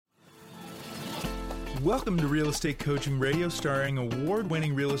Welcome to Real Estate Coaching Radio, starring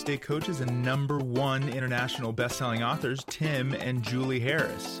award-winning real estate coaches and #1 international best-selling authors, Tim and Julie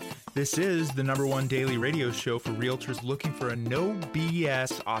Harris. This is the #1 daily radio show for realtors looking for a no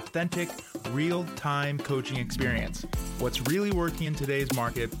BS, authentic, real-time coaching experience. What's really working in today's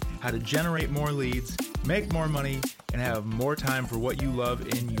market, how to generate more leads, make more money, and have more time for what you love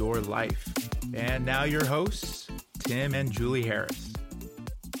in your life. And now your hosts, Tim and Julie Harris.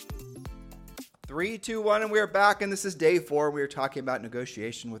 3, 2, 1, and we're back, and this is day 4. We are talking about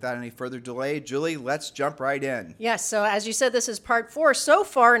negotiation. Without any further delay, Julie, let's jump right in. Yes, so as you said, this is part 4. So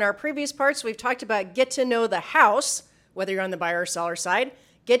far in our previous parts, we've talked about get to know the house, whether you're on the buyer or seller side,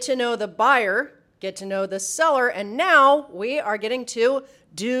 get to know the buyer, get to know the seller, and now we are getting to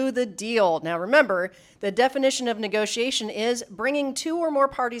do the deal. Now remember, the definition of negotiation is bringing 2 or more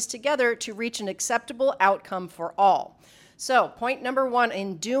parties together to reach an acceptable outcome for all. So point number 1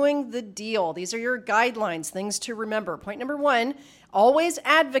 in doing the deal, these are your guidelines, things to remember. Point number 1, always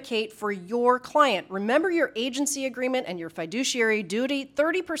advocate for your client. Remember your agency agreement and your fiduciary duty.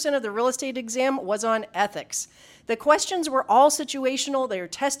 30% of the real estate exam was on ethics. The questions were all situational. They are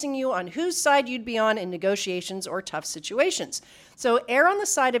testing you on whose side you'd be on in negotiations or tough situations. So err on the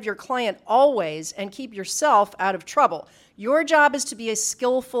side of your client always and keep yourself out of trouble. Your job is to be a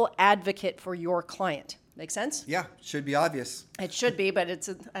skillful advocate for your client. Make sense? Yeah, should be obvious. It should be, but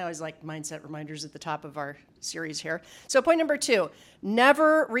I always like mindset reminders at the top of our series here. So point number 2,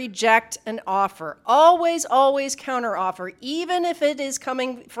 never reject an offer. Always, always counter offer, even if it is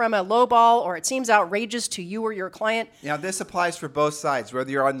coming from a low ball or it seems outrageous to you or your client. Now, this applies for both sides, whether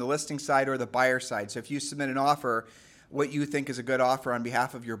you're on the listing side or the buyer side. So if you submit an offer, what you think is a good offer on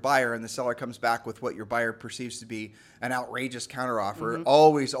behalf of your buyer, and the seller comes back with what your buyer perceives to be an outrageous counteroffer,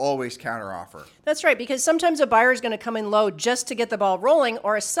 always counteroffer. That's right, because sometimes a buyer is going to come in low just to get the ball rolling,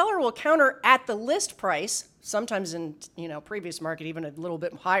 or a seller will counter at the list price, sometimes in previous market even a little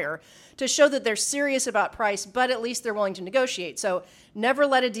bit higher, to show that they're serious about price, but at least they're willing to negotiate. So never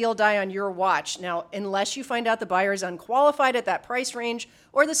let a deal die on your watch. Now, unless you find out the buyer is unqualified at that price range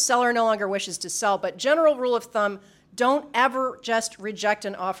or the seller no longer wishes to sell, but general rule of thumb, don't ever just reject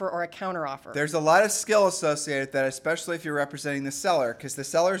an offer or a counteroffer. There's a lot of skill associated with that, especially if you're representing the seller, because the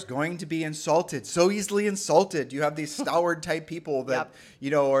seller is going to be insulted, so easily insulted. You have these stalwart type people that,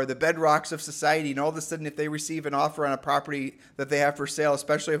 are the bedrocks of society, and all of a sudden if they receive an offer on a property that they have for sale,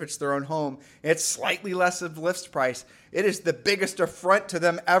 especially if it's their own home, it's slightly less of list price. It is the biggest affront to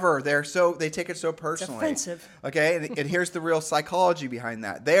them ever. They take it so personally. It's offensive. Okay, and here's the real psychology behind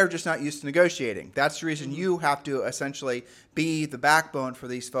that. They are just not used to negotiating. That's the reason you have to essentially be the backbone for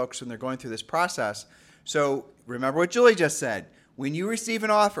these folks when they're going through this process. So remember what Julie just said. When you receive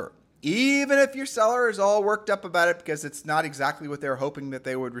an offer, even if your seller is all worked up about it because it's not exactly what they're hoping that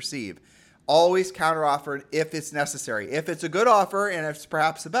they would receive, always counteroffer if it's necessary. If it's a good offer and if it's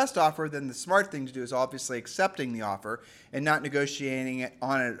perhaps the best offer, then the smart thing to do is obviously accepting the offer and not negotiating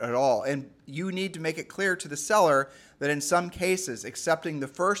on it at all. And you need to make it clear to the seller that in some cases, accepting the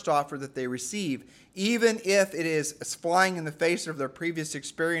first offer that they receive, even if it is flying in the face of their previous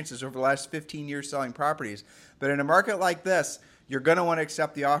experiences over the last 15 years selling properties. But in a market like this, you're going to want to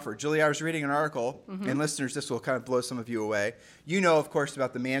accept the offer. Julie, I was reading an article, and listeners, this will kind of blow some of you away. You know, of course,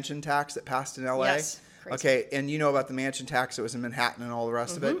 about the mansion tax that passed in L.A.? Yes. Crazy. Okay, and you know about the mansion tax that was in Manhattan and all the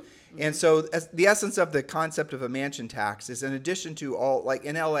rest of it. And so the essence of the concept of a mansion tax is in addition to all, like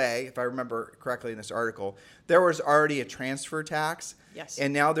in L.A., if I remember correctly in this article, there was already a transfer tax. Yes.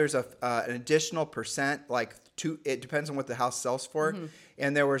 And now there's an additional percent, it depends on what the house sells for.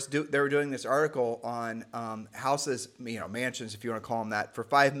 And they were doing this article on houses, mansions, if you want to call them that, for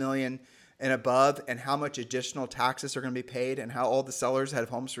 $5 million and above, and how much additional taxes are going to be paid, and how all the sellers that have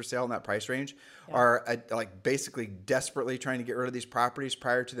homes for sale in that price range are basically desperately trying to get rid of these properties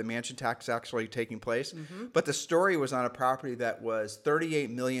prior to the mansion tax actually taking place. But the story was on a property that was $38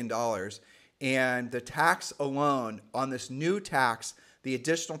 million, and the tax alone on this new tax, the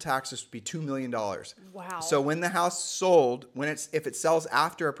additional taxes would be $2 million. Wow. So when the house sold, if it sells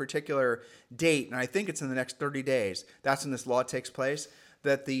after a particular date, and I think it's in the next 30 days, that's when this law takes place,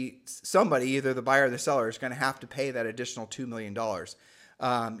 that somebody, either the buyer or the seller, is going to have to pay that additional $2 million.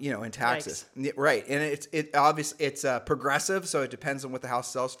 In taxes. Right. And it's progressive, so it depends on what the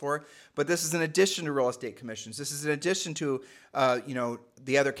house sells for. But this is in addition to real estate commissions. This is in addition to,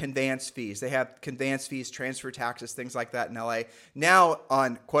 the other conveyance fees. They have conveyance fees, transfer taxes, things like that in LA. Now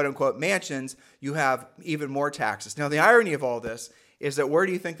on quote unquote mansions, you have even more taxes. Now the irony of all this is that where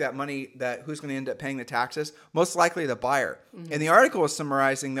do you think that money, that who's going to end up paying the taxes? Most likely the buyer. And the article is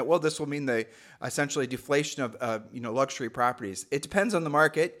summarizing that, well, this will mean the essentially deflation of luxury properties. It depends on the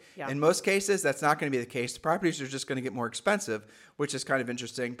market. Yeah. In most cases, that's not going to be the case. The properties are just going to get more expensive, which is kind of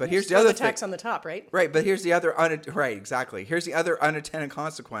interesting. But here's the Throw other the tax on the top, right? Right, but here's the other exactly. Here's the other unintended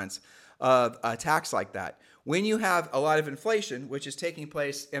consequence of a tax like that. When you have a lot of inflation, which is taking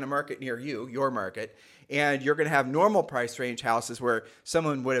place in a market near you, your market, and you're going to have normal price range houses where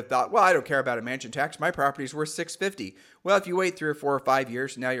someone would have thought, well, I don't care about a mansion tax. My property is worth $650. Well, if you wait 3 or 4 or 5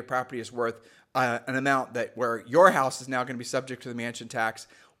 years, now your property is worth an amount that where your house is now going to be subject to the mansion tax.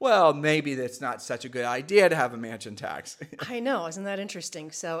 Well, maybe that's not such a good idea to have a mansion tax. I know. Isn't that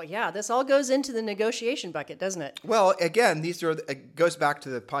interesting? So, yeah, this all goes into the negotiation bucket, doesn't it? Well, again, it goes back to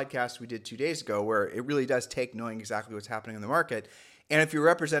the podcast we did 2 days ago, where it really does take knowing exactly what's happening in the market. And if you're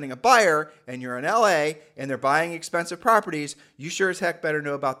representing a buyer and you're in LA and they're buying expensive properties, you sure as heck better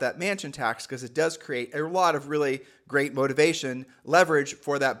know about that mansion tax, because it does create a lot of really great motivation, leverage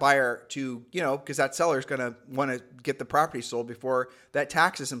for that buyer to, because that seller is going to want to get the property sold before that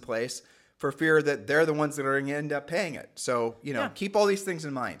tax is in place, for fear that they're the ones that are going to end up paying it. So, keep all these things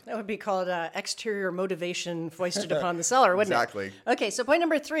in mind. That would be called exterior motivation foisted upon the seller, wouldn't Exactly. it? Okay, so point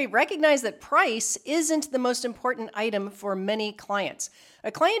number 3, recognize that price isn't the most important item for many clients.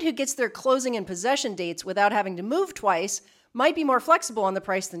 A client who gets their closing and possession dates without having to move twice might be more flexible on the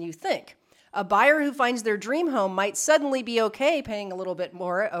price than you think. A buyer who finds their dream home might suddenly be okay paying a little bit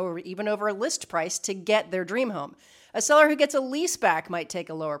more, or even over a list price, to get their dream home. A seller who gets a lease back might take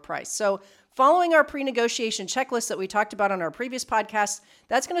a lower price. So following our pre-negotiation checklist that we talked about on our previous podcast,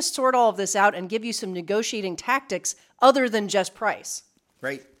 that's going to sort all of this out and give you some negotiating tactics other than just price.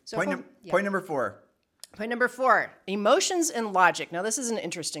 Right. So Point number 4. Point number 4, emotions and logic. Now, this is an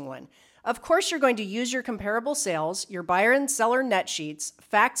interesting one. Of course, you're going to use your comparable sales, your buyer and seller net sheets,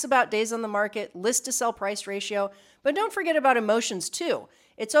 facts about days on the market, list to sell price ratio, but don't forget about emotions too.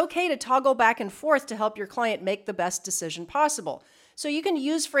 It's okay to toggle back and forth to help your client make the best decision possible. So you can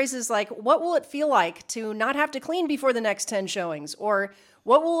use phrases like, what will it feel like to not have to clean before the next 10 showings? Or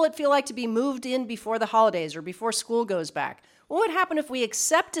what will it feel like to be moved in before the holidays or before school goes back? What would happen if we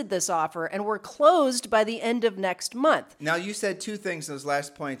accepted this offer and were closed by the end of next month? Now, you said 2 things in those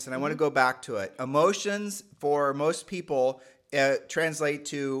last points, and I want to go back to it. Emotions, for most people, translate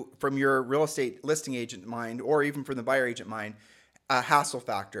to, from your real estate listing agent mind, or even from the buyer agent mind, a hassle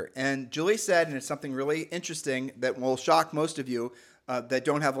factor. And Julie said, and it's something really interesting that will shock most of you that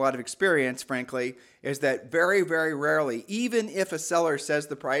don't have a lot of experience, frankly, is that very, very rarely, even if a seller says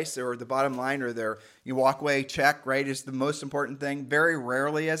the price or the bottom line or their walk-away check, right, is the most important thing, very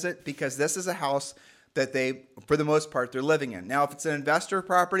rarely is it, because this is a house that they, for the most part, they're living in. Now, if it's an investor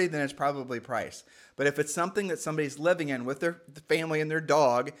property, then it's probably price. But if it's something that somebody's living in with their family and their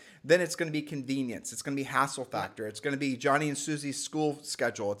dog, then it's going to be convenience. It's going to be hassle factor. It's going to be Johnny and Susie's school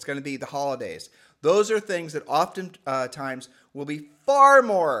schedule. It's going to be the holidays. Those are things that often times will be far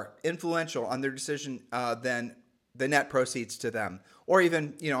more influential on their decision than the net proceeds to them. Or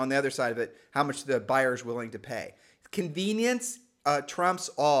even, on the other side of it, how much the buyer is willing to pay. Convenience trumps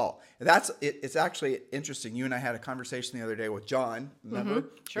all. It's actually interesting. You and I had a conversation the other day with John, remember?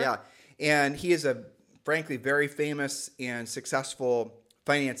 Mm-hmm. Sure. Yeah. And he is a, frankly, very famous and successful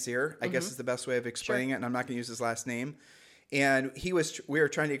financier, I guess is the best way of explaining it, and I'm not going to use his last name. And we were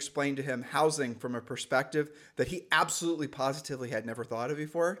trying to explain to him housing from a perspective that he absolutely positively had never thought of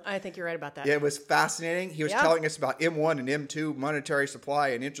before. I think you're right about that. It was fascinating. He was telling us about M1 and M2 monetary supply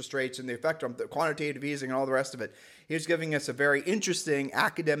and interest rates and the effect on the quantitative easing and all the rest of it. He was giving us a very interesting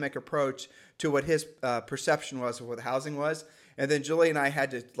academic approach to what his perception was of what housing was. And then Julie and I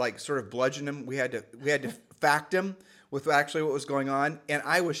had to sort of bludgeon him. We had to fact him with actually what was going on. And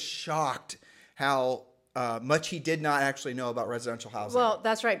I was shocked how much he did not actually know about residential housing. Well,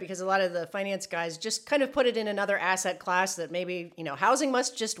 that's right, because a lot of the finance guys just kind of put it in another asset class that maybe, housing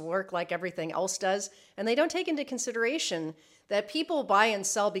must just work like everything else does. And they don't take into consideration that people buy and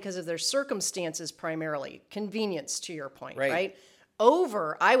sell because of their circumstances primarily. Convenience, to your point, right?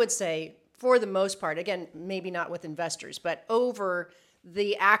 Over, I would say, for the most part, again, maybe not with investors, but over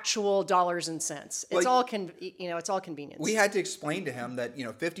the actual dollars and cents. It's all it's all convenience. We had to explain to him that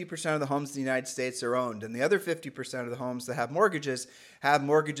 50% of the homes in the United States are owned, and the other 50% of the homes that have mortgages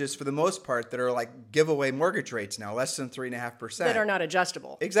for the most part that are like giveaway mortgage rates now, less than 3.5%. That are not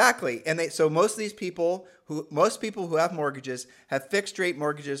adjustable. Exactly, and so most people who have mortgages have fixed rate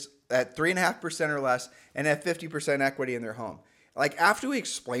mortgages at 3.5% or less, and have 50% equity in their home. After we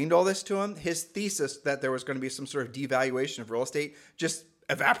explained all this to him, his thesis that there was going to be some sort of devaluation of real estate just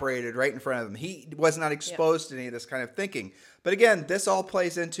evaporated right in front of him. He was not exposed to any of this kind of thinking. But again, this all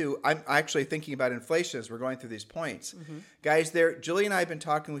plays into, I'm actually thinking about inflation as we're going through these points. Guys, Julie and I have been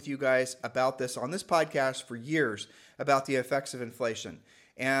talking with you guys about this on this podcast for years, about the effects of inflation.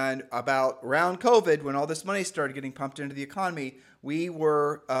 And about around COVID, when all this money started getting pumped into the economy, we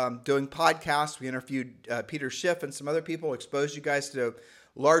were doing podcasts. We interviewed Peter Schiff and some other people, exposed you guys to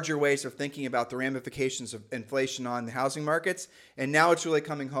larger ways of thinking about the ramifications of inflation on the housing markets. And now it's really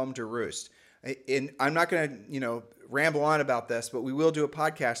coming home to roost. And I'm not going to, ramble on about this, but we will do a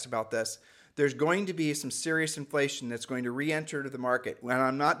podcast about this. There's going to be some serious inflation that's going to re-enter to the market. When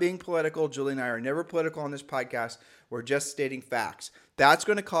I'm not being political, Julie and I are never political on this podcast. We're just stating facts. That's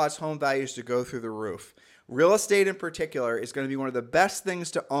going to cause home values to go through the roof. Real estate in particular is going to be one of the best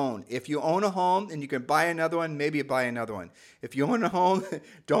things to own. If you own a home and you can buy another one, maybe you buy another one. If you own a home,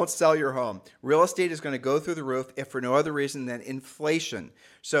 don't sell your home. Real estate is going to go through the roof if for no other reason than inflation.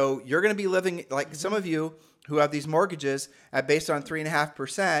 So you're going to be living like some of you who have these mortgages based on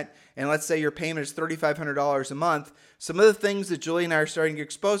 3.5%, and let's say your payment is $3,500 a month. Some of the things that Julie and I are starting to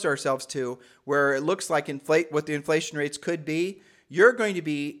expose ourselves to, where it looks like what the inflation rates could be, you're going to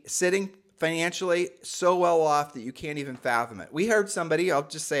be sitting financially so well off that you can't even fathom it. We heard somebody, I'll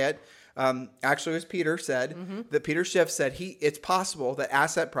just say it, actually it was Peter said, that Peter Schiff said it's possible that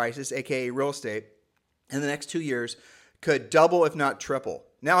asset prices, aka real estate, in the next 2 years could double if not triple.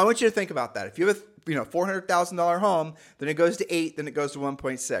 Now I want you to think about that. If you have a $400,000 home, then it goes to 8, then it goes to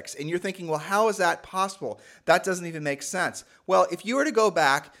 1.6. And you're thinking, well, how is that possible? That doesn't even make sense. Well, if you were to go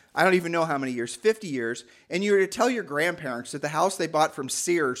back, I don't even know how many years, 50 years, and you were to tell your grandparents that the house they bought from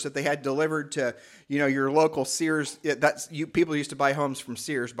Sears that they had delivered to, your local Sears, people used to buy homes from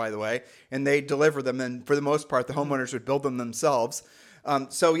Sears, by the way, and they deliver them, and for the most part, the homeowners would build them themselves.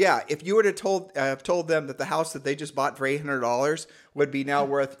 If you were to told them that the house that they just bought for $800 would be now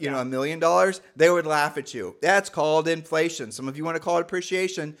worth, $1 million, they would laugh at you. That's called inflation. Some of you want to call it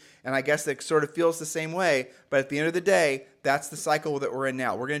appreciation, and I guess it sort of feels the same way. But at the end of the day, that's the cycle that we're in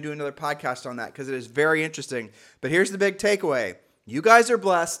now. We're going to do another podcast on that because it is very interesting. But here's the big takeaway. You guys are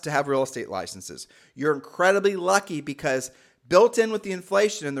blessed to have real estate licenses. You're incredibly lucky because built in with the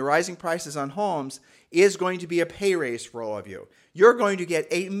inflation and the rising prices on homes is going to be a pay raise for all of you. You're going to get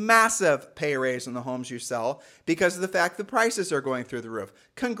a massive pay raise on the homes you sell because of the fact the prices are going through the roof.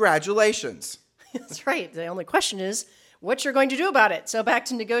 Congratulations. That's right. The only question is what you're going to do about it. So back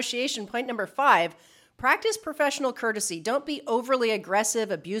to negotiation. Point number 5, practice professional courtesy. Don't be overly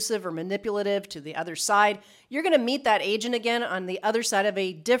aggressive, abusive, or manipulative to the other side. You're going to meet that agent again on the other side of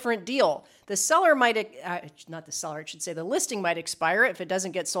a different deal. The seller might, not the seller, I should say the listing might expire if it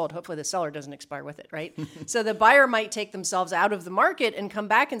doesn't get sold. Hopefully the seller doesn't expire with it, right? So the buyer might take themselves out of the market and come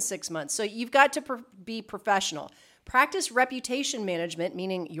back in 6 months. So you've got to be professional. Practice reputation management,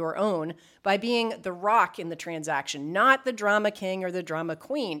 meaning your own, by being the rock in the transaction, not the drama king or the drama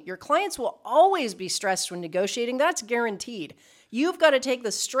queen. Your clients will always be stressed when negotiating. That's guaranteed. You've got to take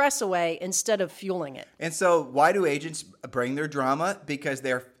the stress away instead of fueling it. And so why do agents bring their drama? Because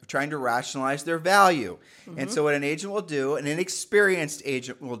they're trying to rationalize their value. And so what an agent will do, an inexperienced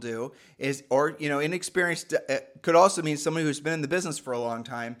agent will do is, inexperienced could also mean somebody who's been in the business for a long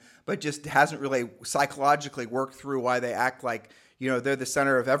time, but just hasn't really psychologically worked through why they act like, they're the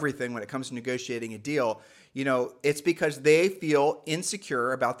center of everything when it comes to negotiating a deal. It's because they feel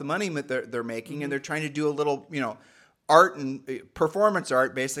insecure about the money that they're making, and they're trying to do a little, art and performance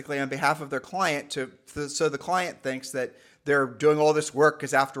art basically on behalf of their client so the client thinks that they're doing all this work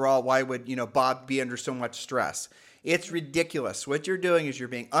because after all, why would, Bob be under so much stress? It's ridiculous. What you're doing is you're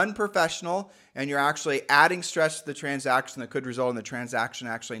being unprofessional and you're actually adding stress to the transaction that could result in the transaction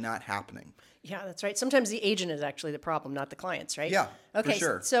actually not happening. Yeah, that's right. Sometimes the agent is actually the problem, not the clients, right? Yeah, okay, for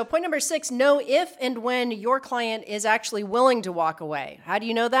sure. So point number 6, know if and when your client is actually willing to walk away. How do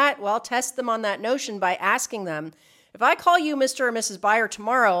you know that? Well, test them on that notion by asking them, if I call you Mr. or Mrs. Buyer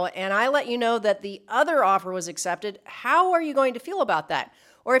tomorrow and I let you know that the other offer was accepted, how are you going to feel about that?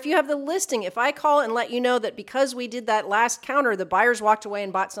 Or if you have the listing, if I call and let you know that because we did that last counter, the buyers walked away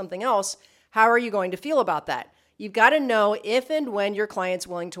and bought something else, how are you going to feel about that? You've got to know if and when your client's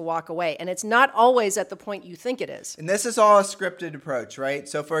willing to walk away. And it's not always at the point you think it is. And this is all a scripted approach, right?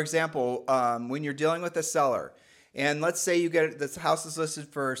 So for example, when you're dealing with a seller, and let's say you get this house is listed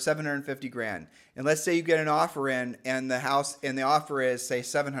for $750,000, and let's say you get an offer in, and the offer is say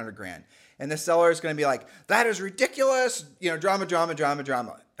 $700,000, and the seller is going to be like, "That is ridiculous!"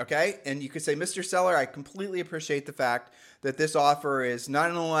 Drama. Okay, and you could say, "Mr. Seller, I completely appreciate the fact that this offer is not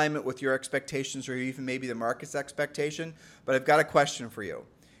in alignment with your expectations or even maybe the market's expectation, but I've got a question for you.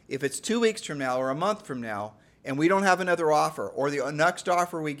 If it's 2 weeks from now or a month from now, and we don't have another offer, or the next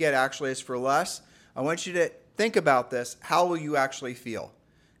offer we get actually is for less, I want you to think about this. How will you actually feel?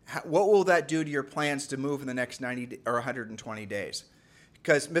 What will that do to your plans to move in the next 90 or 120 days?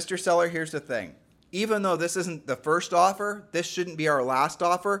 Because, Mr. Seller, here's the thing. Even though this isn't the first offer, this shouldn't be our last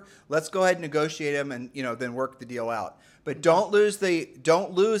offer. Let's go ahead and negotiate them and, then work the deal out. But don't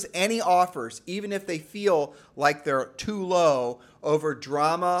lose any offers, even if they feel like they're too low, over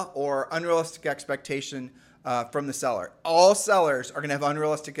drama or unrealistic expectation from the seller. All sellers are going to have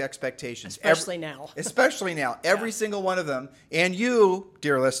unrealistic expectations. Especially now. Every single one of them. And you,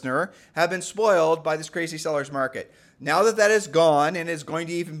 dear listener, have been spoiled by this crazy seller's market. Now that is gone, and is going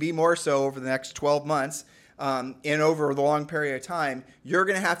to even be more so over the next 12 months, and over the long period of time, you're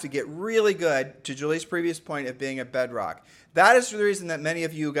going to have to get really good, to Julie's previous point, of being a bedrock. That is the reason that many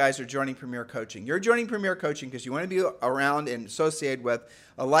of you guys are joining Premier Coaching. You're joining Premier Coaching because you want to be around and associated with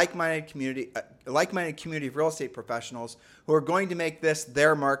a like-minded community of real estate professionals who are going to make this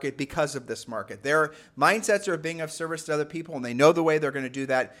their market because of this market. Their mindsets are being of service to other people, and they know the way they're going to do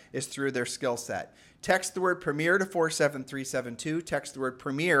that is through their skill set. Text the word Premier to 47372. Text the word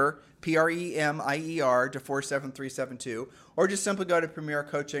Premier, Premier, to 47372. Or just simply go to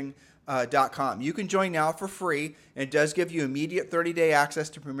premiercoaching.com. You can join now for free, and it does give you immediate 30-day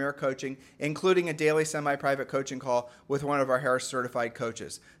access to Premier Coaching, including a daily semi-private coaching call with one of our Harris certified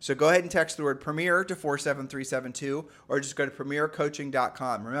coaches. So go ahead and text the word Premier to 47372, or just go to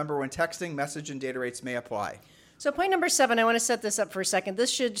premiercoaching.com. Remember, when texting, message and data rates may apply. So point number 7, I want to set this up for a second. This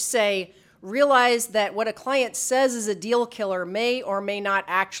should say, realize that what a client says is a deal killer may or may not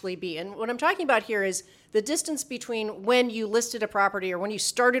actually be. And what I'm talking about here is the distance between when you listed a property or when you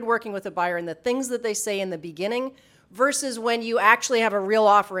started working with a buyer and the things that they say in the beginning versus when you actually have a real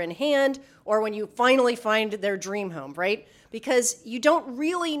offer in hand or when you finally find their dream home, right? Because you don't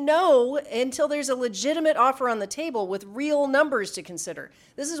really know until there's a legitimate offer on the table with real numbers to consider.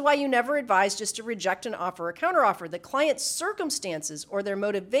 This is why you never advise just to reject an offer or counteroffer. The client's circumstances or their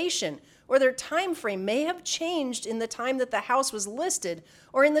motivation or their time frame may have changed in the time that the house was listed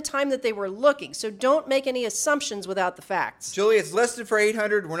or in the time that they were looking. So don't make any assumptions without the facts. Julie, it's listed for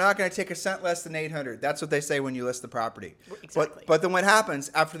 $800. We're not going to take a cent less than $800. That's what they say when you list the property. Exactly. But then what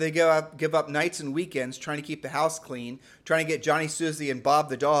happens after they give up nights and weekends trying to keep the house clean, trying to get Johnny, Susie, and Bob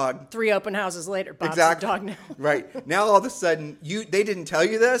the dog. 3 open houses later, Bob's exactly. the dog now. Right. Now all of a sudden, they didn't tell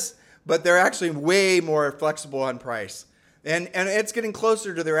you this, but they're actually way more flexible on price. And it's getting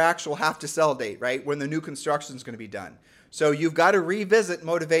closer to their actual have-to-sell date, right, when the new construction is going to be done. So you've got to revisit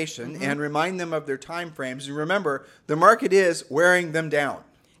motivation and remind them of their time frames. And remember, the market is wearing them down.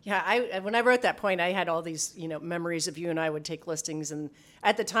 Yeah, when I wrote that point, I had all these, memories of you and I would take listings, and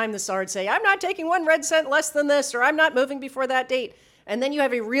at the time the seller would say, "I'm not taking 1 red cent less than this," or "I'm not moving before that date." And then you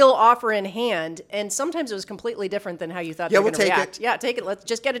have a real offer in hand, and sometimes it was completely different than how you thought they were going to react. It. Yeah, take it. Let's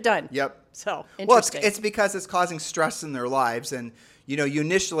just get it done. Yep. So interesting. Well, it's because it's causing stress in their lives, and you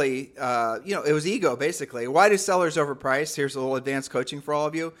initially, it was ego basically. Why do sellers overprice? Here's a little advanced coaching for all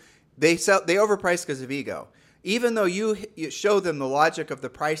of you. They overprice because of ego. Even though you show them the logic of the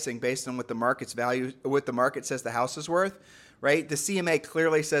pricing based on what the market's value, what the market says the house is worth, right? The CMA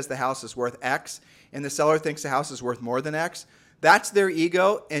clearly says the house is worth X, and the seller thinks the house is worth more than X. That's their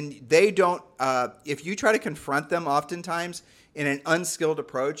ego, and they don't, if you try to confront them oftentimes in an unskilled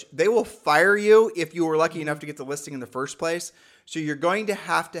approach, they will fire you if you were lucky enough to get the listing in the first place. So you're going to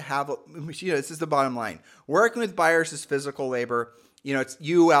have, this is the bottom line. Working with buyers is physical labor. It's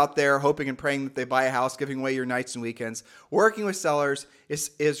you out there hoping and praying that they buy a house, giving away your nights and weekends. Working with sellers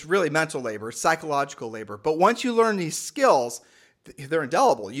is really mental labor, psychological labor. But once you learn these skills, they're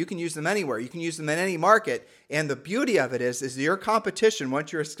indelible. You can use them anywhere. You can use them in any market. And the beauty of it is your competition,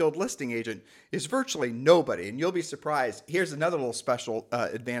 once you're a skilled listing agent, is virtually nobody. And you'll be surprised. Here's another little special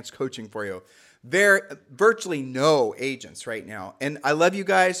advanced coaching for you. There are virtually no agents right now. And I love you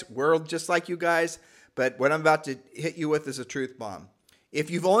guys. We're just like you guys. But what I'm about to hit you with is a truth bomb. If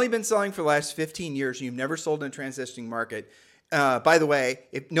you've only been selling for the last 15 years and you've never sold in a transitioning market, by the way,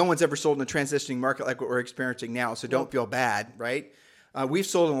 if no one's ever sold in a transitioning market like what we're experiencing now, so don't feel bad, right? We've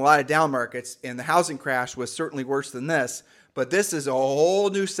sold in a lot of down markets, and the housing crash was certainly worse than this. But this is a whole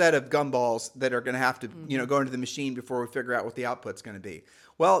new set of gumballs that are going to have to, go into the machine before we figure out what the output's going to be.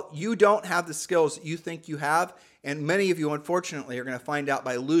 Well, you don't have the skills you think you have, and many of you, unfortunately, are going to find out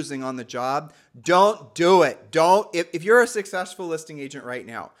by losing on the job. Don't do it. If you're a successful listing agent right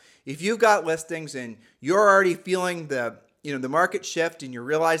now, if you've got listings and you're already feeling the market shift and you're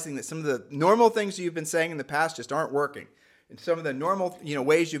realizing that some of the normal things you've been saying in the past just aren't working, and some of the normal,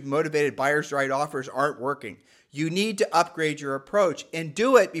 ways you've motivated buyers to write offers aren't working, you need to upgrade your approach and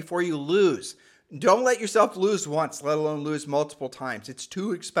do it before you lose. Don't let yourself lose once, let alone lose multiple times. It's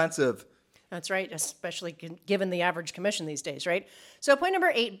too expensive. That's right, especially given the average commission these days, right? So point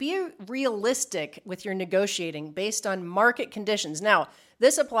number 8, be realistic with your negotiating based on market conditions. Now,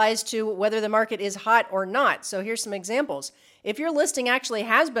 this applies to whether the market is hot or not. So here's some examples. If your listing actually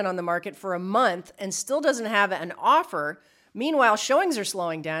has been on the market for a month and still doesn't have an offer, meanwhile showings are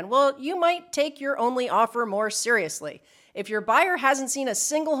slowing down, well, you might take your only offer more seriously. If your buyer hasn't seen a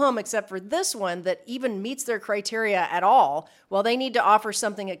single home except for this one that even meets their criteria at all, well, they need to offer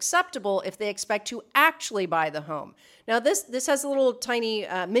something acceptable if they expect to actually buy the home. Now, this has a little tiny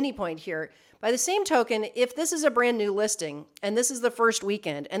mini point here. By the same token, if this is a brand new listing and this is the first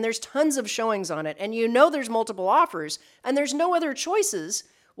weekend and there's tons of showings on it and you know there's multiple offers and there's no other choices,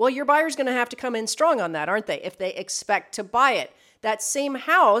 well, your buyer's going to have to come in strong on that, aren't they, if they expect to buy it. That same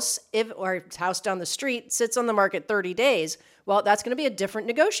house, or house down the street, sits on the market 30 days, well, that's going to be a different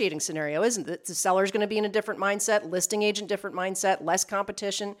negotiating scenario, isn't it? The seller's going to be in a different mindset, listing agent different mindset, less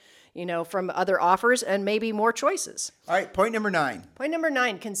competition, from other offers, and maybe more choices. All right, point number 9. Point number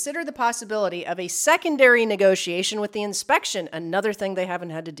 9, consider the possibility of a secondary negotiation with the inspection, another thing they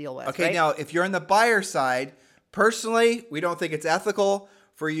haven't had to deal with. Okay, right? Now, if you're on the buyer side, personally, we don't think it's ethical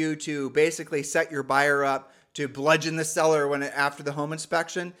for you to basically set your buyer up to bludgeon the seller after the home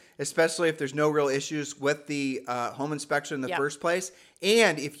inspection, especially if there's no real issues with the home inspection in the first place.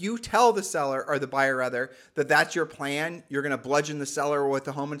 And if you tell the seller, or the buyer rather, that that's your plan, you're going to bludgeon the seller with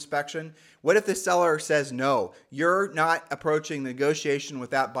the home inspection. What if the seller says no? You're not approaching the negotiation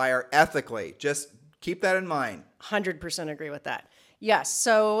with that buyer ethically. Just keep that in mind. 100% agree with that. Yes.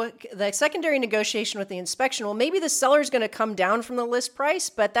 So the secondary negotiation with the inspection, well, maybe the seller's going to come down from the list price,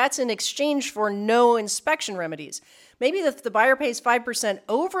 but that's in exchange for no inspection remedies. Maybe if the buyer pays 5%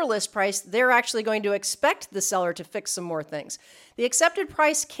 over list price, they're actually going to expect the seller to fix some more things. The accepted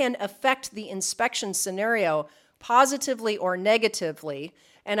price can affect the inspection scenario positively or negatively.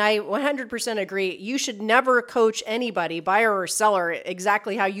 And I 100% agree. You should never coach anybody, buyer or seller,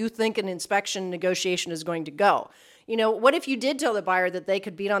 exactly how you think an inspection negotiation is going to go. What if you did tell the buyer that they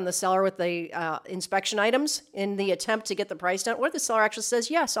could beat on the seller with the inspection items in the attempt to get the price down? What if the seller actually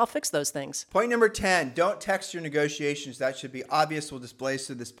says, yes, I'll fix those things? Point number 10, don't text your negotiations. That should be obvious. We'll just blaze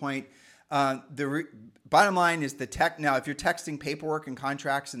through this point. Bottom line is now, if you're texting paperwork and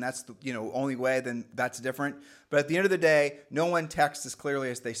contracts and that's the only way, then that's different. But at the end of the day, no one texts as clearly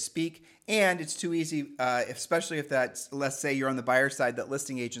as they speak. And it's too easy, especially if that's, let's say you're on the buyer side, that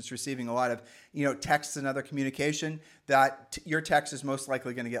listing agent's receiving a lot of, texts and other communication, that your text is most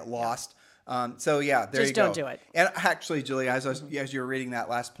likely going to get lost. There Just you go. Just don't do it. And actually, Julie, as you were reading that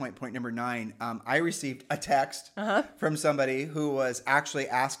last point number 9, I received a text from somebody who was actually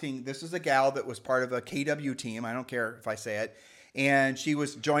asking, this is a gal that was part of a KW team, I don't care if I say it, and she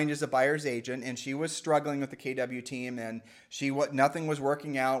was joined as a buyer's agent, and she was struggling with the KW team, and nothing was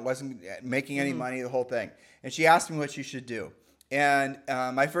working out, wasn't making any money, the whole thing. And she asked me what she should do. And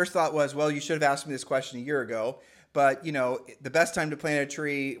my first thought was, well, you should have asked me this question a year ago. But, the best time to plant a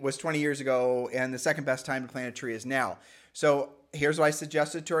tree was 20 years ago, and the second best time to plant a tree is now. So here's what I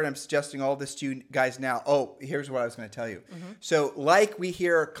suggested to her, and I'm suggesting all this to you guys now. Oh, here's what I was going to tell you. So like we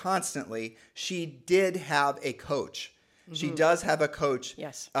hear constantly, she did have a coach. She does have a coach.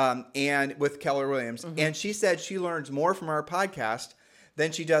 Yes. And with Keller Williams. And she said she learns more from our podcast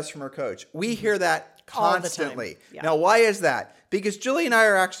than she does from her coach. We hear that constantly. Yeah. Now, why is that? Because Julie and I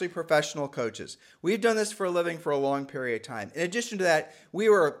are actually professional coaches. We've done this for a living for a long period of time. In addition to that, we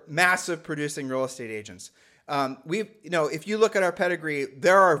were massive producing real estate agents. If you look at our pedigree,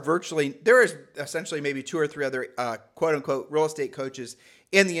 there is essentially maybe 2 or 3 other quote unquote real estate coaches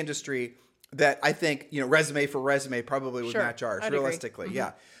in the industry that I think, resume for resume probably would match ours, I'd realistically. agree.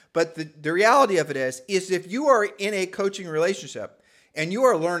 Yeah. But the reality of it is if you are in a coaching relationship and you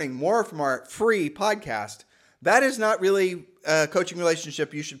are learning more from our free podcast, that is not really a coaching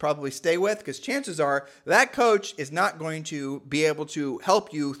relationship you should probably stay with, because chances are that coach is not going to be able to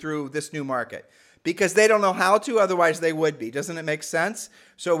help you through this new market because they don't know how to, otherwise they would be. Doesn't it make sense?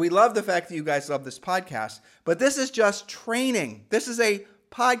 So we love the fact that you guys love this podcast, but this is just training. This is a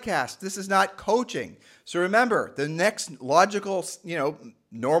podcast. This is not coaching. So remember, the next logical,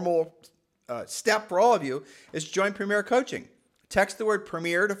 normal step for all of you is join Premier Coaching. Text the word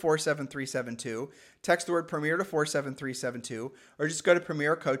Premier to 47372. Text the word Premier to 47372, or just go to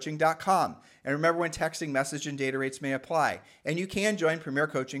premiercoaching.com. And remember, when texting, message and data rates may apply. And you can join Premier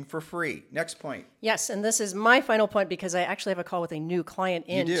Coaching for free. Next point. Yes, and this is my final point because I actually have a call with a new client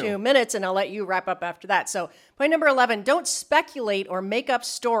in You do. 2 minutes, and I'll let you wrap up after that. So point number 11, don't speculate or make up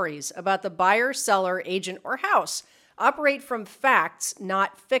stories about the buyer, seller, agent, or house. Operate from facts,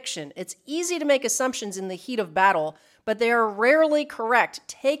 not fiction. It's easy to make assumptions in the heat of battle, but they are rarely correct.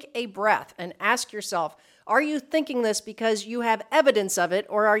 Take a breath and ask yourself, are you thinking this because you have evidence of it,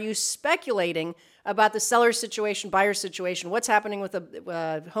 or are you speculating about the seller's situation, buyer's situation, what's happening with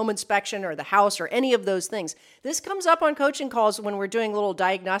the home inspection or the house or any of those things? This comes up on coaching calls when we're doing little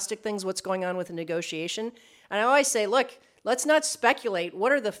diagnostic things, what's going on with a negotiation. And I always say, look, let's not speculate.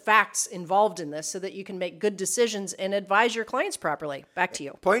 What are the facts involved in this so that you can make good decisions and advise your clients properly? Back to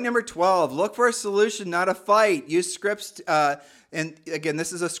you. Point number 12, look for a solution, not a fight. Use scripts. And again,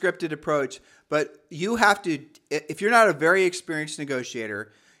 this is a scripted approach, but you have to, if you're not a very experienced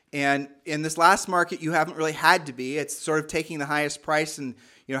negotiator, and in this last market, you haven't really had to be. It's sort of taking the highest price and,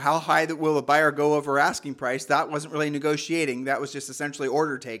 how high will the buyer go over asking price? That wasn't really negotiating. That was just essentially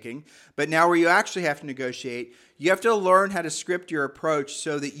order taking. But now where you actually have to negotiate, you have to learn how to script your approach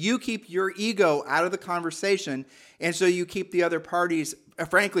so that you keep your ego out of the conversation, and so you keep the other parties,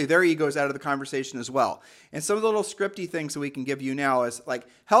 frankly, their egos out of the conversation as well. And some of the little scripty things that we can give you now is like,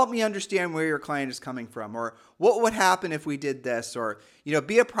 help me understand where your client is coming from, or what would happen if we did this, or,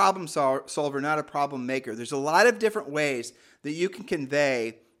 be a problem solver, not a problem maker. There's a lot of different ways that you can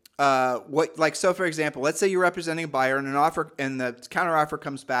convey so for example, let's say you're representing a buyer and an offer, and the counteroffer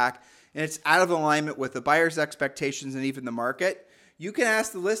comes back and it's out of alignment with the buyer's expectations and even the market. You can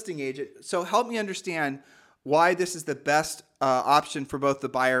ask the listing agent, so help me understand why this is the best option for both the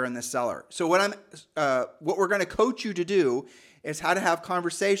buyer and the seller. So what we're going to coach you to do is how to have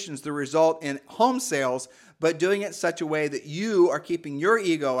conversations that result in home sales, but doing it in such a way that you are keeping your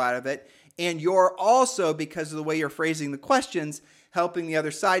ego out of it, and you're also, because of the way you're phrasing the questions, helping the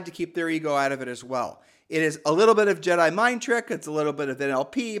other side to keep their ego out of it as well. It is a little bit of Jedi mind trick, it's a little bit of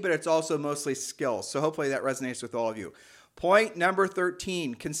NLP, but it's also mostly skills. So hopefully that resonates with all of you. Point number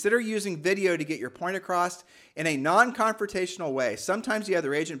 13, consider using video to get your point across in a non-confrontational way. Sometimes the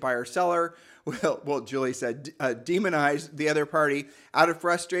other agent, buyer, seller will, Julie said, demonize the other party out of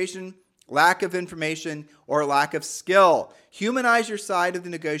frustration, lack of information, or lack of skill. Humanize your side of the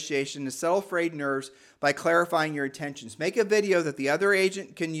negotiation to settle frayed nerves by clarifying your intentions. Make a video that the other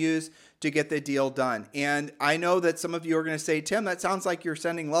agent can use to get the deal done. And I know that some of you are going to say, Tim, that sounds like you're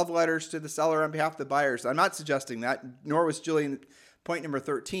sending love letters to the seller on behalf of the buyers. I'm not suggesting that, nor was Julie in point number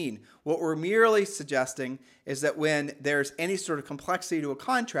 13. What we're merely suggesting is that when there's any sort of complexity to a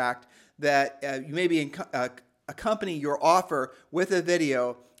contract, that you maybe accompany your offer with a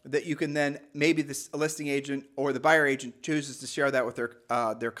video that you can then, maybe the listing agent or the buyer agent chooses to share that with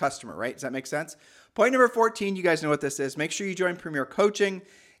their customer, right? Does that make sense? Point number 14, you guys know what this is. Make sure you join Premier Coaching.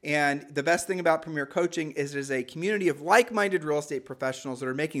 And the best thing about Premier Coaching is it is a community of like-minded real estate professionals that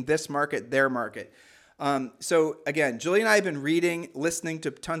are making this market their market. So again, Julie and I have been reading, listening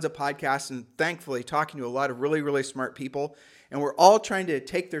to tons of podcasts, and thankfully talking to a lot of really, really smart people. And we're all trying to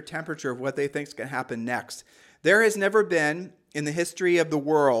take their temperature of what they think is going to happen next. There has never been, in the history of the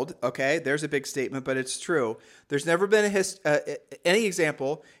world, okay, there's a big statement, but it's true. There's never been any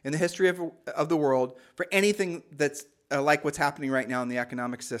example in the history of the world for anything that's like what's happening right now in the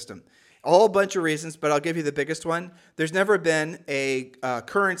economic system. A whole bunch of reasons, but I'll give you the biggest one. There's never been a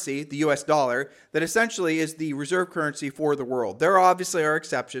currency, the US dollar, that essentially is the reserve currency for the world. There obviously are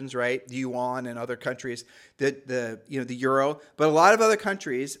exceptions, right? The yuan and other countries, the euro, but a lot of other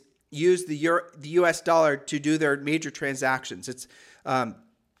countries use the US dollar to do their major transactions. It's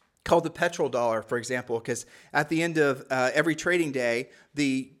called the petrodollar, for example, because at the end of every trading day,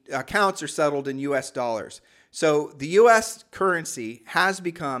 the accounts are settled in US dollars. So the US currency has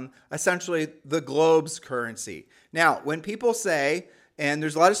become essentially the globe's currency. Now, when people say, and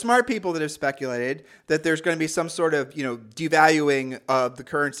there's a lot of smart people that have speculated that there's going to be some sort of, devaluing of the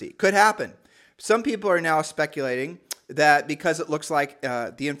currency. Could happen. Some people are now speculating that because it looks like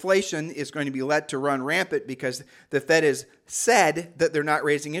the inflation is going to be let to run rampant because the Fed has said that they're not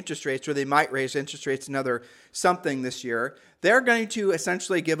raising interest rates, or they might raise interest rates another something this year, they're going to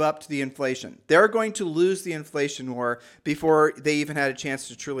essentially give up to the inflation. They're going to lose the inflation war before they even had a chance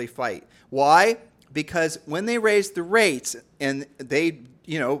to truly fight. Why? Because when they raised the rates, and they,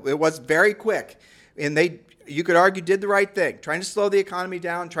 it was very quick, and you could argue did the right thing, trying to slow the economy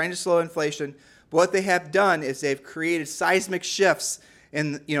down, trying to slow inflation. But what they have done is they've created seismic shifts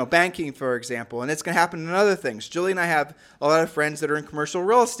in banking, for example, and it's going to happen in other things. Julie and I have a lot of friends that are in commercial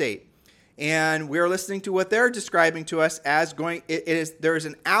real estate, and we're listening to what they're describing to us as there is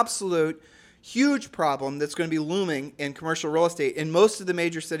an absolute huge problem that's going to be looming in commercial real estate in most of the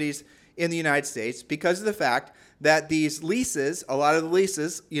major cities in the United States because of the fact that these leases, a lot of the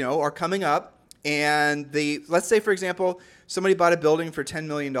leases, are coming up, and let's say, for example, somebody bought a building for $10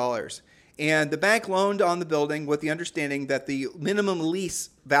 million. And the bank loaned on the building with the understanding that the minimum lease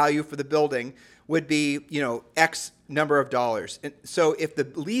value for the building would be, X number of dollars. And so if the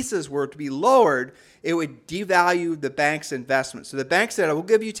leases were to be lowered, it would devalue the bank's investment. So the bank said, I will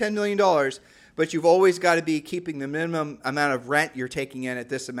give you $10 million, but you've always got to be keeping the minimum amount of rent you're taking in at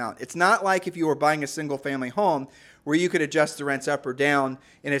this amount. It's not like if you were buying a single family home where you could adjust the rents up or down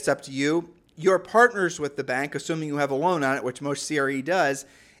and it's up to you. You're partners with the bank, assuming you have a loan on it, which most CRE does.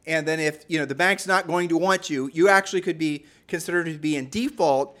 And then if the bank's not going to want you actually could be considered to be in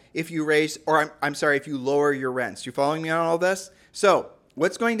default if you raise, or if you lower your rents. You following me on all this? So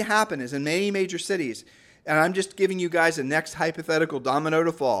what's going to happen is in many major cities, and I'm just giving you guys a next hypothetical domino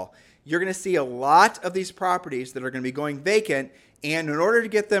to fall, you're going to see a lot of these properties that are going to be going vacant. And in order to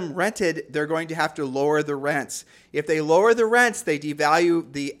get them rented, they're going to have to lower the rents. If they lower the rents, they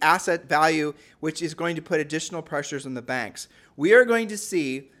devalue the asset value, which is going to put additional pressures on the banks. We are going to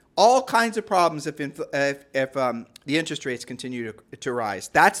see all kinds of problems if the interest rates continue to rise.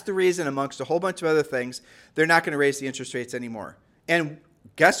 That's the reason, amongst a whole bunch of other things, they're not going to raise the interest rates anymore. And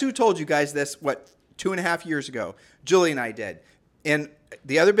guess who told you guys this, 2.5 years ago? Julie and I did. And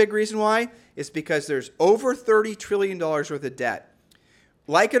the other big reason why is because there's over $30 trillion worth of debt.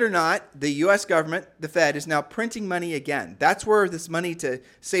 Like it or not, the U.S. government, the Fed, is now printing money again. That's where this money to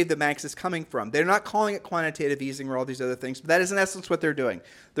save the banks is coming from. They're not calling it quantitative easing or all these other things, but that is in essence what they're doing.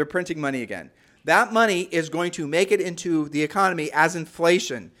 They're printing money again. That money is going to make it into the economy as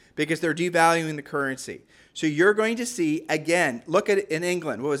inflation because they're devaluing the currency. So you're going to see, again, look at it in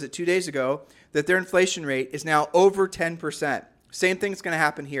England, 2 days ago, that their inflation rate is now over 10%. Same thing's going to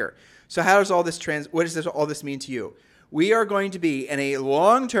happen here. So how does all this what does all this mean to you? We are going to be in a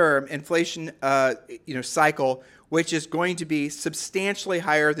long-term inflation, cycle, which is going to be substantially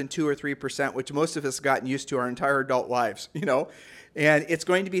higher than 2 or 3%, which most of us have gotten used to our entire adult lives, And it's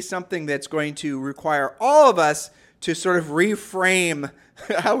going to be something that's going to require all of us to sort of reframe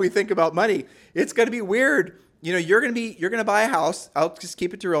how we think about money. It's going to be weird. You're going to buy a house. I'll just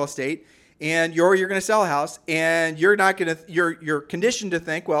keep it to real estate, and you're going to sell a house, and you're conditioned to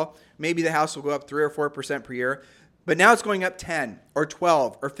think, well, maybe the house will go up 3 or 4% per year. But now it's going up 10 or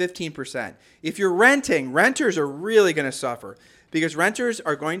 12 or 15%. If you're renting, renters are really going to suffer because renters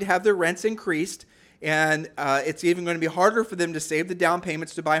are going to have their rents increased, and it's even going to be harder for them to save the down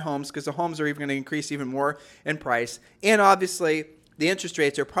payments to buy homes because the homes are even going to increase even more in price. And obviously, the interest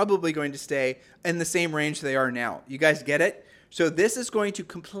rates are probably going to stay in the same range they are now. You guys get it? So this is going to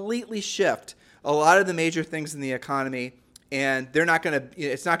completely shift a lot of the major things in the economy. And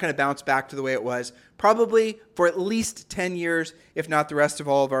it's not going to bounce back to the way it was probably for at least 10 years, if not the rest of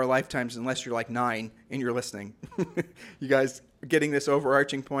all of our lifetimes, unless you're like 9 and you're listening. You guys are getting this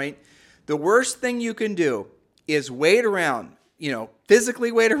overarching point? The worst thing you can do is wait around,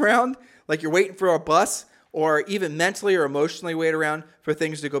 physically wait around, like you're waiting for a bus, or even mentally or emotionally wait around for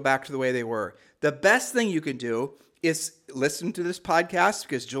things to go back to the way they were. The best thing you can do is listen to this podcast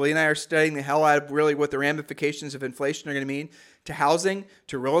because Julie and I are studying the hell out of really what the ramifications of inflation are going to mean to housing,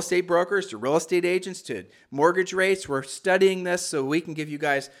 to real estate brokers, to real estate agents, to mortgage rates. We're studying this so we can give you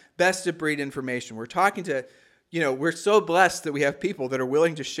guys best of breed information. We're talking to, we're so blessed that we have people that are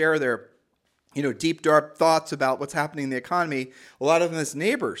willing to share their, deep, dark thoughts about what's happening in the economy. A lot of them as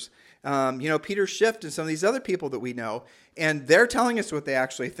neighbors. Peter Schiff and some of these other people that we know, and they're telling us what they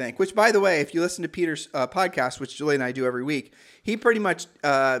actually think, which, by the way, if you listen to Peter's podcast, which Julie and I do every week, he pretty much,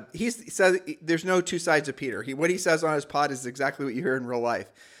 he says there's no two sides of Peter. What he says on his pod is exactly what you hear in real life.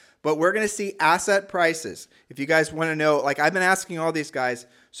 But we're going to see asset prices. If you guys want to know, like I've been asking all these guys,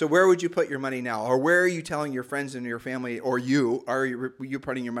 so where would you put your money now? Or where are you telling your friends and your family, or are you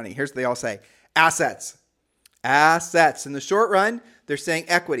putting your money? Here's what they all say: assets. Assets. In the short run, they're saying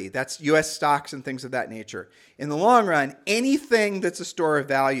equity. That's U.S. stocks and things of that nature. In the long run, anything that's a store of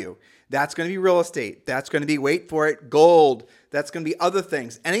value, that's going to be real estate. That's going to be, wait for it, gold. That's going to be other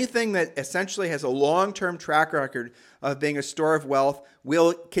things. Anything that essentially has a long-term track record of being a store of wealth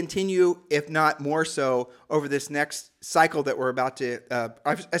will continue, if not more so, over this next cycle that we're about to,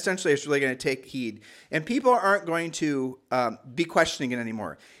 essentially it's really going to take heed. And people aren't going to be questioning it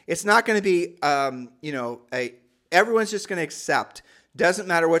anymore. It's not going to be, everyone's just going to accept, doesn't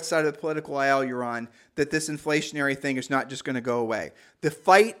matter what side of the political aisle you're on, that this inflationary thing is not just going to go away. The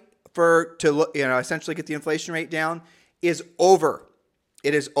fight to essentially get the inflation rate down is over.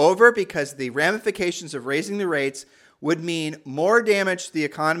 It is over because the ramifications of raising the rates would mean more damage to the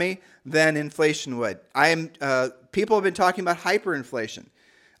economy than inflation would. People have been talking about hyperinflation.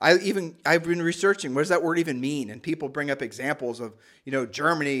 I've been researching, what does that word even mean? And people bring up examples of,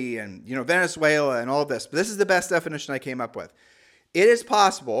 Germany and, Venezuela and all this. But this is the best definition I came up with. It is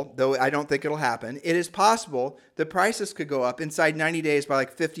possible, though I don't think it'll happen, it is possible the prices could go up inside 90 days by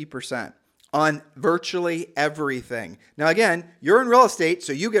like 50% on virtually everything. Now, again, you're in real estate,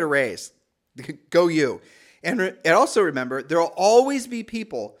 so you get a raise. Go you. And also remember, there will always be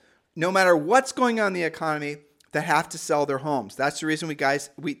people, no matter what's going on in the economy, that have to sell their homes. That's the reason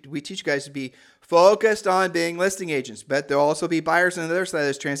we teach you guys to be focused on being listing agents, but there'll also be buyers on the other side of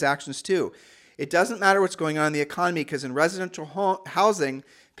those transactions too. It doesn't matter what's going on in the economy, because in residential housing,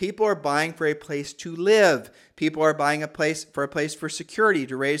 people are buying for a place to live. People are buying a place for security,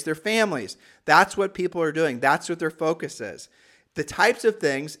 to raise their families. That's what people are doing. That's what their focus is. The types of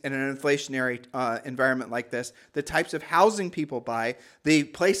things in an inflationary environment like this, the types of housing people buy, the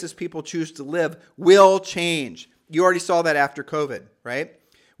places people choose to live will change. You already saw that after COVID, right?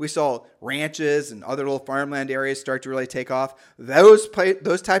 We saw ranches and other little farmland areas start to really take off. Those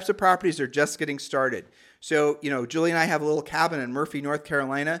types of properties are just getting started. So, Julie and I have a little cabin in Murphy, North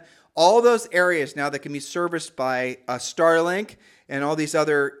Carolina. All those areas now that can be serviced by Starlink and all these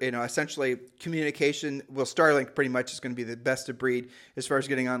other, essentially communication. Well, Starlink pretty much is going to be the best of breed as far as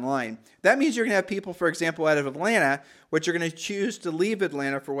getting online. That means you're going to have people, for example, out of Atlanta, which are going to choose to leave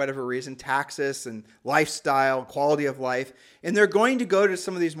Atlanta for whatever reason, taxes and lifestyle, quality of life, and they're going to go to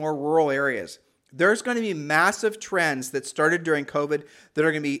some of these more rural areas. There's going to be massive trends that started during COVID that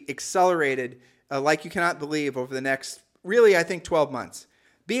are going to be accelerated like you cannot believe over the next, really, I think 12 months.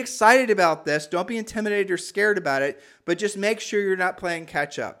 Be excited about this. Don't be intimidated or scared about it, but just make sure you're not playing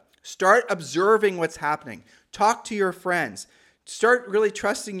catch up. Start observing what's happening. Talk to your friends. Start really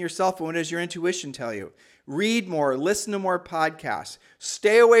trusting yourself and what does your intuition tell you. Read more, listen to more podcasts.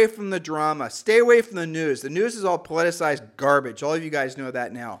 Stay away from the drama. Stay away from the news. The news is all politicized garbage. All of you guys know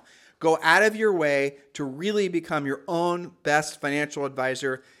that now. Go out of your way to really become your own best financial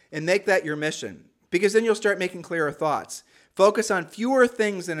advisor and make that your mission, because then you'll start making clearer thoughts. Focus on fewer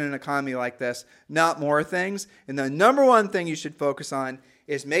things in an economy like this, not more things. And the number one thing you should focus on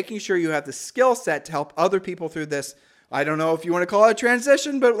is making sure you have the skill set to help other people through this. I don't know if you want to call it a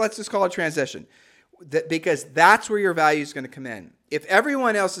transition, but let's just call it transition. Because that's where your value is going to come in. If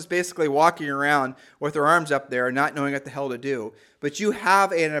everyone else is basically walking around with their arms up there, not knowing what the hell to do, but you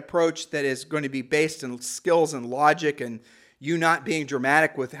have an approach that is going to be based in skills and logic and you not being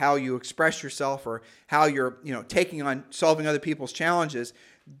dramatic with how you express yourself or how you're, taking on solving other people's challenges,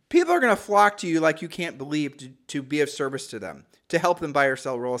 people are going to flock to you like you can't believe to be of service to them, to help them buy or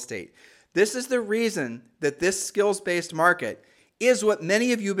sell real estate. This is the reason that this skills-based market is what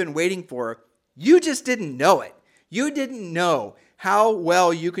many of you have been waiting for. You just didn't know it. You didn't know how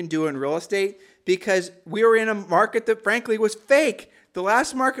well you can do in real estate because we were in a market that frankly was fake. The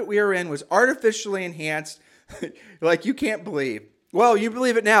last market we were in was artificially enhanced like you can't believe. Well, you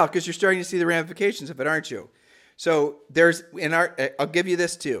believe it now because you're starting to see the ramifications of it, aren't you? So I'll give you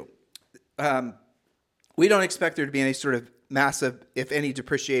this too. We don't expect there to be any sort of massive, if any,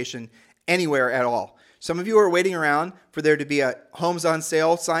 depreciation anywhere at all. Some of you are waiting around for there to be a homes on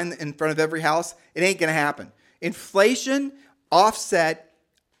sale sign in front of every house. It ain't going to happen. Inflation offset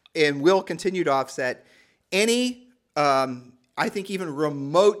and will continue to offset any, I think, even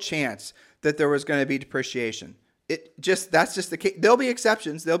remote chance that there was going to be depreciation. That's just the case. There'll be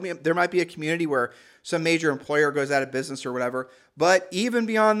exceptions. There might be a community where some major employer goes out of business or whatever. But even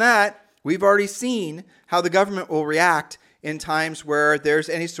beyond that, we've already seen how the government will react in times where there's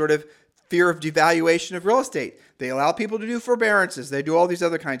any sort of fear of devaluation of real estate. They allow people to do forbearances. They do all these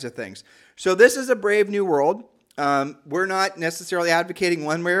other kinds of things. So this is a brave new world. We're not necessarily advocating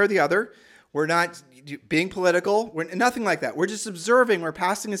one way or the other. We're not being political. We're nothing like that. We're just observing. We're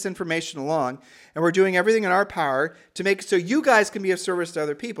passing this information along, and we're doing everything in our power to make it so you guys can be of service to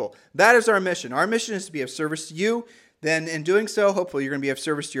other people. That is our mission. Our mission is to be of service to you. Then in doing so, hopefully you're going to be of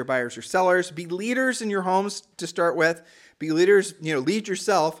service to your buyers or sellers. Be leaders in your homes to start with. Be leaders, lead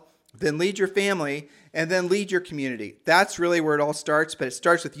yourself, then lead your family, and then lead your community. That's really where it all starts, but it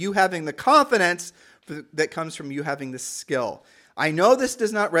starts with you having the confidence that comes from you having the skill. I know this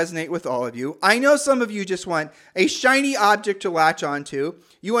does not resonate with all of you. I know some of you just want a shiny object to latch onto.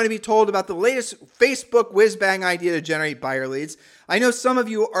 You want to be told about the latest Facebook whiz-bang idea to generate buyer leads. I know some of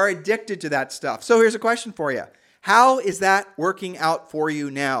you are addicted to that stuff. So here's a question for you. How is that working out for you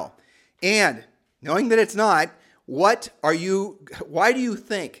now? And knowing that it's not, why do you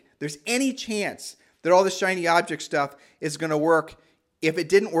think there's any chance that all the shiny object stuff is going to work? If it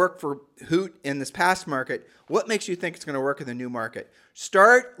didn't work for Hoot in this past market, what makes you think it's going to work in the new market?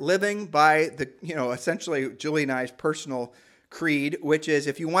 Start living by the, essentially Julie and I's personal creed, which is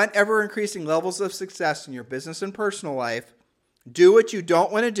if you want ever increasing levels of success in your business and personal life, do what you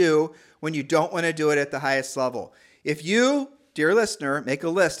don't want to do when you don't want to do it at the highest level. If you dear listener, make a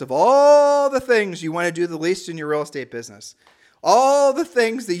list of all the things you want to do the least in your real estate business. All the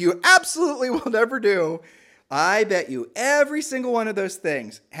things that you absolutely will never do. I bet you every single one of those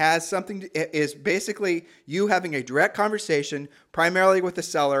things has something is basically you having a direct conversation, primarily with the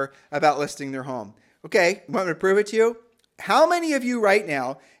seller, about listing their home. Okay, want me to prove it to you? How many of you right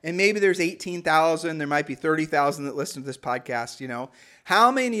now, and maybe there's 18,000, there might be 30,000 that listen to this podcast,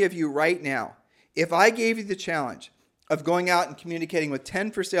 how many of you right now, if I gave you the challenge of going out and communicating with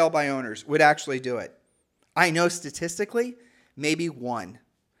 10 for sale by owners, would actually do it? I know statistically, maybe one.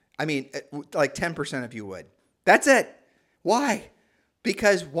 I mean, like 10% of you would. That's it. Why?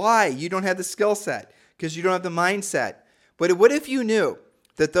 Because why? You don't have the skill set, because you don't have the mindset. But what if you knew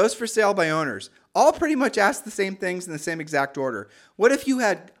that those for sale by owners all pretty much ask the same things in the same exact order? What if you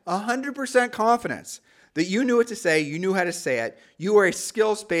had 100% confidence that you knew what to say, you knew how to say it, you were a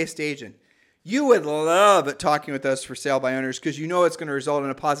skills-based agent? You would love talking with those for sale by owners because you know it's going to result in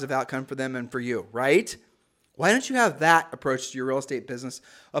a positive outcome for them and for you, right? Why don't you have that approach to your real estate business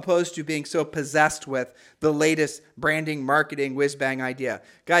opposed to being so possessed with the latest branding, marketing, whiz-bang idea?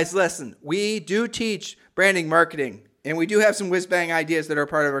 Guys, listen, we do teach branding, marketing, and we do have some whiz-bang ideas that are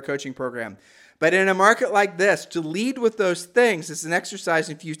part of our coaching program. But in a market like this, to lead with those things is an exercise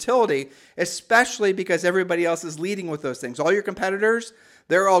in futility, especially because everybody else is leading with those things. All your competitors,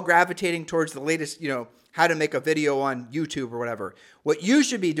 they're all gravitating towards the latest, how to make a video on YouTube or whatever. What you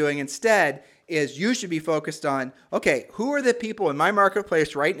should be doing instead is you should be focused on, okay, who are the people in my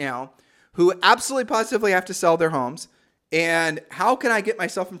marketplace right now who absolutely positively have to sell their homes, and how can I get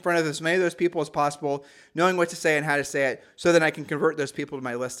myself in front of as many of those people as possible, knowing what to say and how to say it, so that I can convert those people to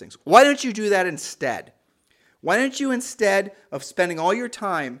my listings? Why don't you do that instead? Why don't you, instead of spending all your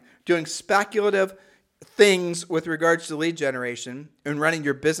time doing speculative things with regards to lead generation and running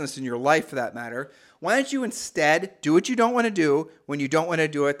your business and your life for that matter, why don't you instead do what you don't want to do when you don't want to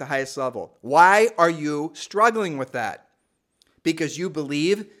do it at the highest level? Why are you struggling with that? Because you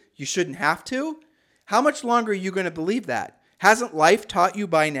believe you shouldn't have to? How much longer are you going to believe that? Hasn't life taught you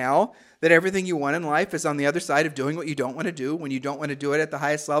by now that everything you want in life is on the other side of doing what you don't want to do when you don't want to do it at the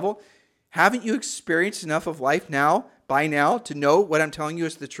highest level? Haven't you experienced enough of life by now to know what I'm telling you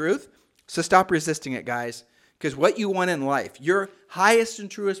is the truth? So stop resisting it, guys, because what you want in life, your highest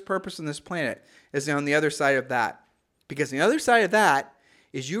and truest purpose on this planet, is on the other side of that. Because the other side of that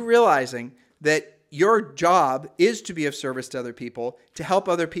is you realizing that your job is to be of service to other people, to help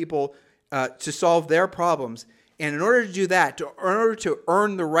other people to solve their problems. And in order to do that, in order to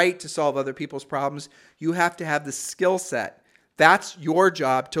earn the right to solve other people's problems, you have to have the skill set. That's your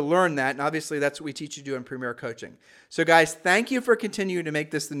job to learn that. And obviously, that's what we teach you to do in Premier Coaching. So guys, thank you for continuing to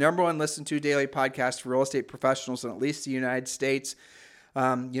make this the number one listened to daily podcast for real estate professionals in at least the United States.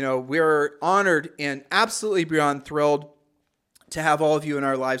 We're honored and absolutely beyond thrilled to have all of you in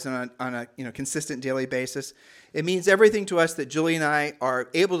our lives on a consistent daily basis. It means everything to us that Julie and I are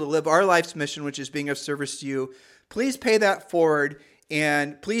able to live our life's mission, which is being of service to you. Please pay that forward,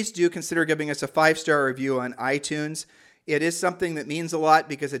 and please do consider giving us a 5-star review on iTunes. It is something that means a lot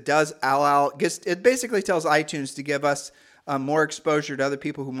because it does it basically tells iTunes to give us more exposure to other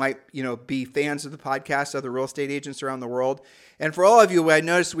people who might, be fans of the podcast, other real estate agents around the world. And for all of you, I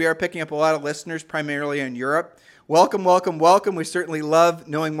noticed we are picking up a lot of listeners, primarily in Europe. Welcome, welcome, welcome. We certainly love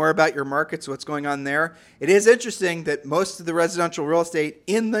knowing more about your markets, what's going on there. It is interesting that most of the residential real estate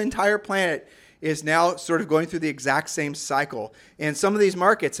in the entire planet is now sort of going through the exact same cycle. And some of these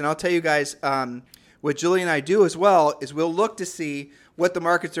markets, and I'll tell you guys, what Julie and I do as well is we'll look to see what the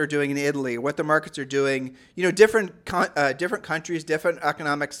markets are doing in Italy, what the markets are doing, different countries, different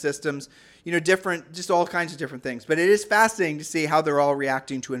economic systems, just all kinds of different things. But it is fascinating to see how they're all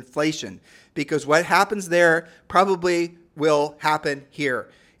reacting to inflation, because what happens there probably will happen here.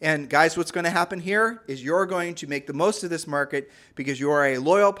 And guys, what's going to happen here is you're going to make the most of this market because you are a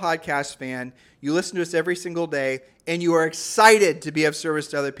loyal podcast fan. You listen to us every single day, and you are excited to be of service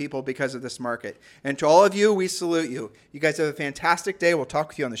to other people because of this market. And to all of you, we salute you. You guys have a fantastic day. We'll talk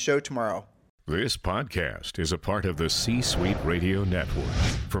with you on the show tomorrow. This podcast is a part of the C-Suite Radio Network.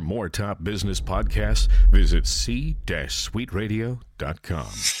 For more top business podcasts, visit c-suiteradio.com.